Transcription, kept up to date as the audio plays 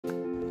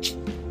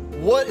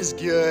What is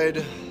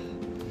good,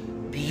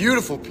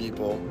 beautiful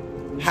people?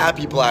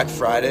 Happy Black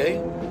Friday.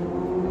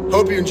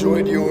 Hope you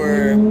enjoyed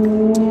your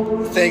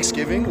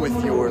Thanksgiving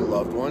with your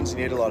loved ones.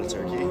 You ate a lot of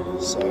turkey.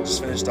 So I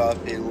just finished off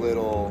a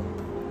little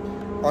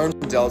arms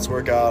and delts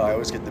workout. I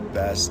always get the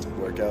best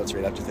workouts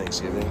right after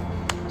Thanksgiving.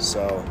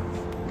 So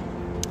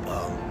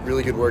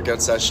really good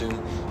workout session.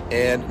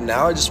 And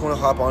now I just want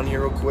to hop on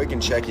here real quick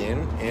and check in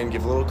and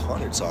give a little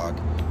Connor talk,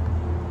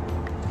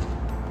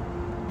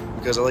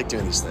 because I like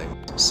doing these things.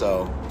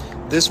 So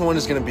this one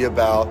is going to be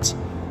about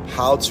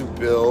how to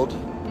build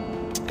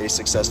a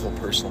successful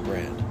personal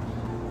brand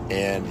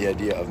and the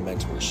idea of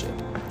mentorship.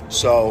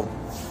 So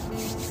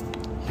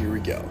here we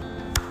go.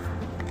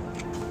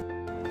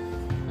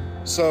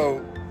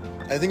 So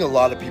I think a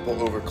lot of people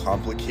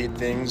overcomplicate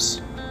things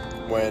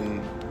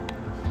when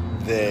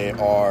they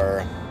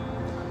are,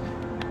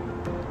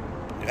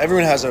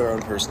 everyone has their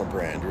own personal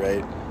brand,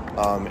 right?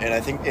 And I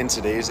think in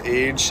today's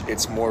age,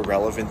 it's more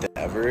relevant than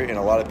ever. And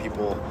a lot of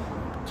people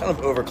kind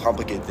of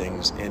overcomplicate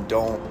things and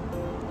don't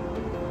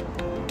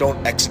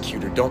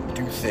execute or don't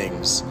do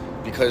things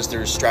because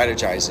they're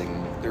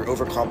strategizing. They're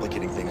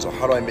overcomplicating things. Or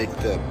how do I make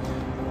the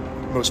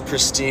most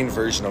pristine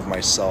version of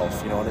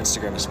myself? You know, on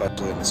Instagram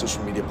especially, and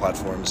social media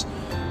platforms,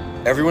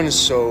 everyone is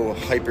so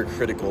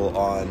hypercritical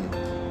on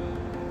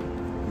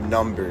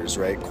numbers,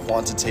 right?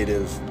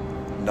 Quantitative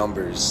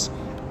numbers,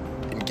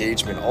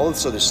 engagement, all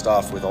this other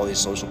stuff with all these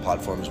social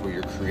platforms where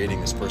you're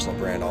creating this personal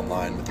brand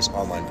online with this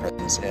online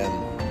presence.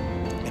 And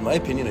in my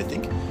opinion, I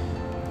think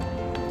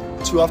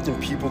too often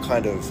people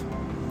kind of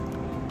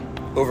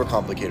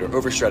overcomplicate or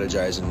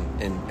over-strategize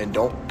and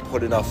don't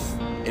put enough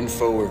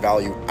info or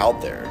value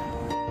out there.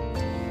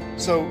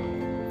 So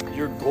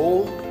your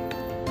goal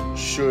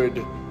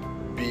should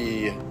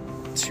be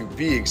to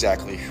be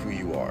exactly who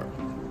you are.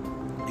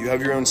 You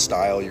have your own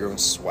style, your own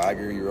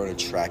swagger, your own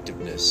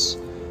attractiveness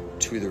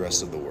to the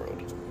rest of the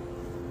world.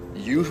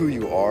 You who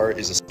you are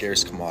is a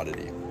scarce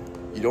commodity.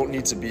 You don't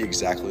need to be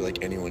exactly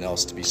like anyone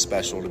else to be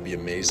special, to be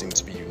amazing,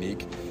 to be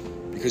unique,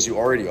 because you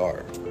already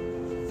are.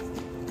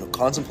 Now,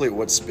 contemplate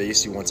what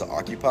space you want to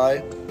occupy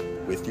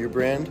with your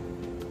brand,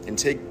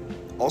 and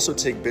also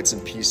take bits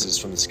and pieces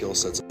from the skill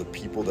sets of the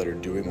people that are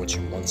doing what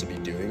you want to be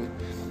doing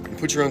and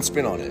put your own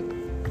spin on it.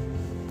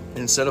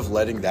 Instead of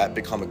letting that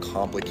become a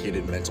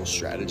complicated mental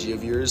strategy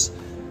of yours,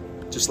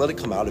 just let it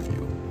come out of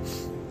you.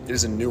 It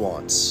is a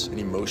nuance, an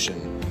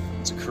emotion.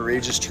 It's a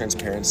courageous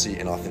transparency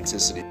and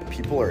authenticity that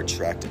people are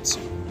attracted to.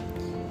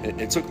 And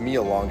it took me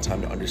a long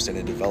time to understand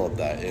and develop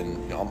that,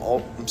 and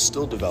I'm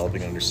still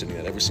developing and understanding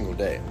that every single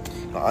day.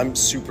 Now, I'm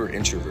super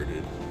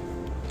introverted.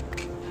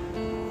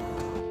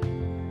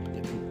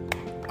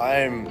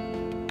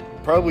 I'm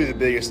probably the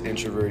biggest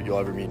introvert you'll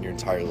ever meet in your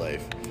entire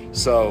life.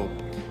 So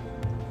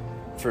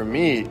for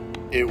me,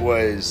 it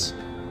was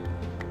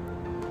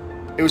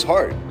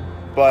hard,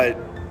 but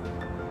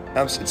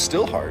it's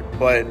still hard,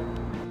 but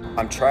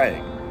I'm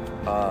trying.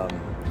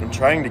 I'm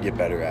trying to get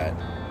better at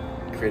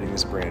creating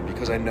this brand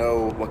because I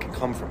know what can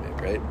come from it,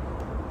 right?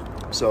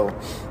 So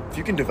if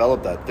you can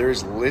develop that,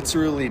 there's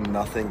literally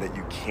nothing that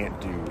you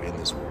can't do in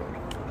this world.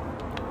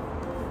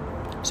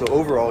 So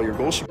overall, your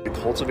goal should be to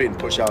cultivate and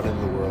push out into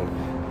the world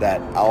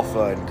that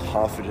alpha and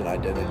confident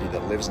identity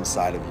that lives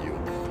inside of you,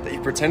 that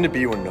you pretend to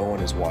be when no one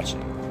is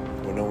watching,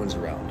 when no one's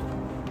around.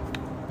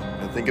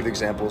 And think of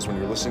examples when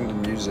you're listening to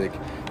music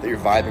that you're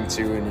vibing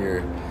to and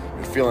you're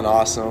feeling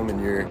awesome,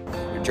 and you're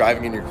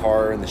driving in your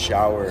car in the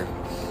shower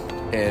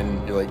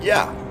and you're like,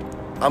 yeah,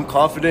 I'm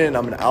confident,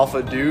 I'm an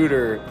alpha dude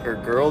or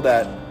girl.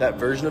 That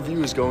version of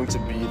you is going to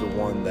be the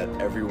one that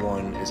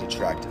everyone is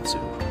attracted to.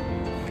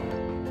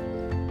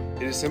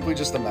 It is simply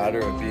just a matter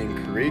of being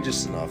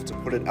courageous enough to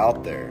put it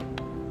out there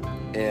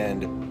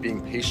and being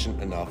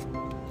patient enough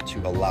to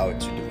allow it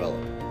to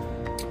develop,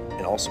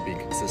 and also being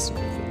consistent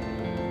with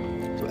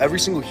it. So every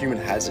single human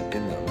has it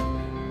in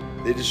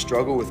them. They just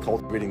struggle with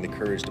cultivating the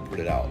courage to put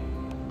it out.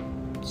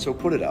 So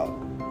put it out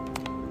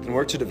and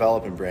work to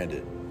develop and brand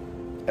it.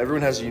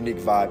 Everyone has a unique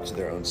vibe to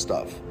their own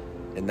stuff,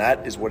 and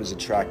that is what is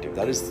attractive.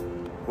 That is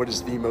what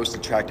is the most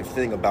attractive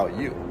thing about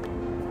you.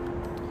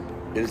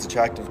 It is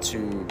attractive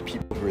to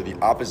people who are the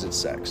opposite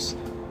sex,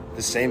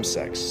 the same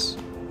sex.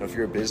 Now, if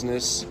you're a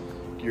business,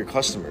 your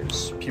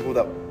customers,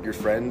 your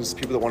friends,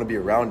 people that want to be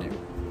around you,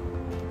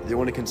 they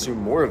want to consume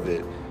more of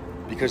it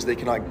because they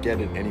cannot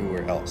get it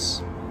anywhere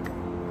else.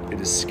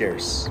 It is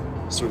scarce,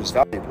 so it is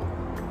valuable,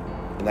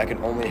 and that can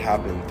only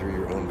happen through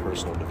your own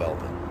personal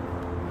development.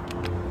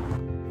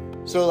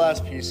 So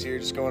last piece here,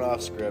 just going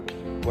off script,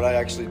 what I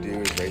actually do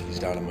is write these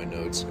down in my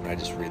notes and I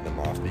just read them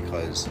off,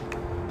 because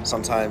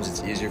sometimes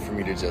it's easier for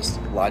me to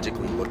just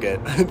logically look at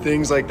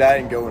things like that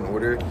and go in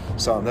order.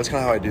 So that's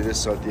kind of how I do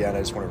this. So at the end, I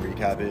just want to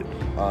recap it.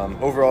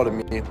 Overall, to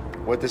me,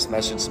 what this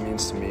message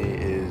means to me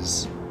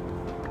is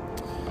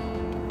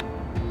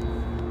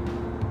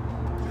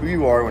who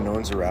you are when no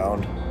one's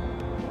around.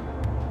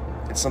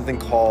 It's something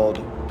called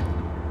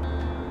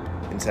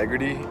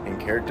integrity and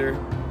character,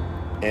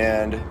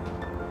 and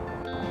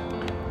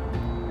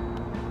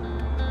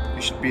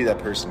you should be that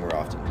person more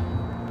often.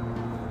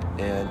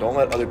 And don't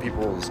let other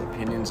people's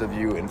opinions of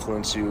you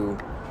influence you,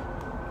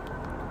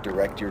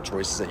 direct your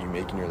choices that you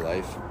make in your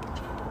life.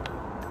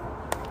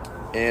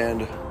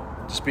 And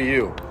just be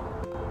you,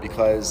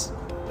 because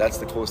that's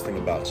the coolest thing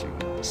about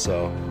you.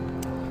 So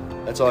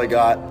that's all I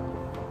got.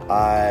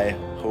 I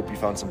hope you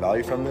found some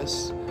value from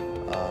this.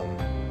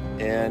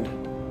 And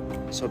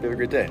just hope you have a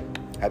great day.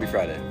 Happy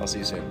Friday. I'll see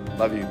you soon.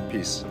 Love you.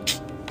 Peace.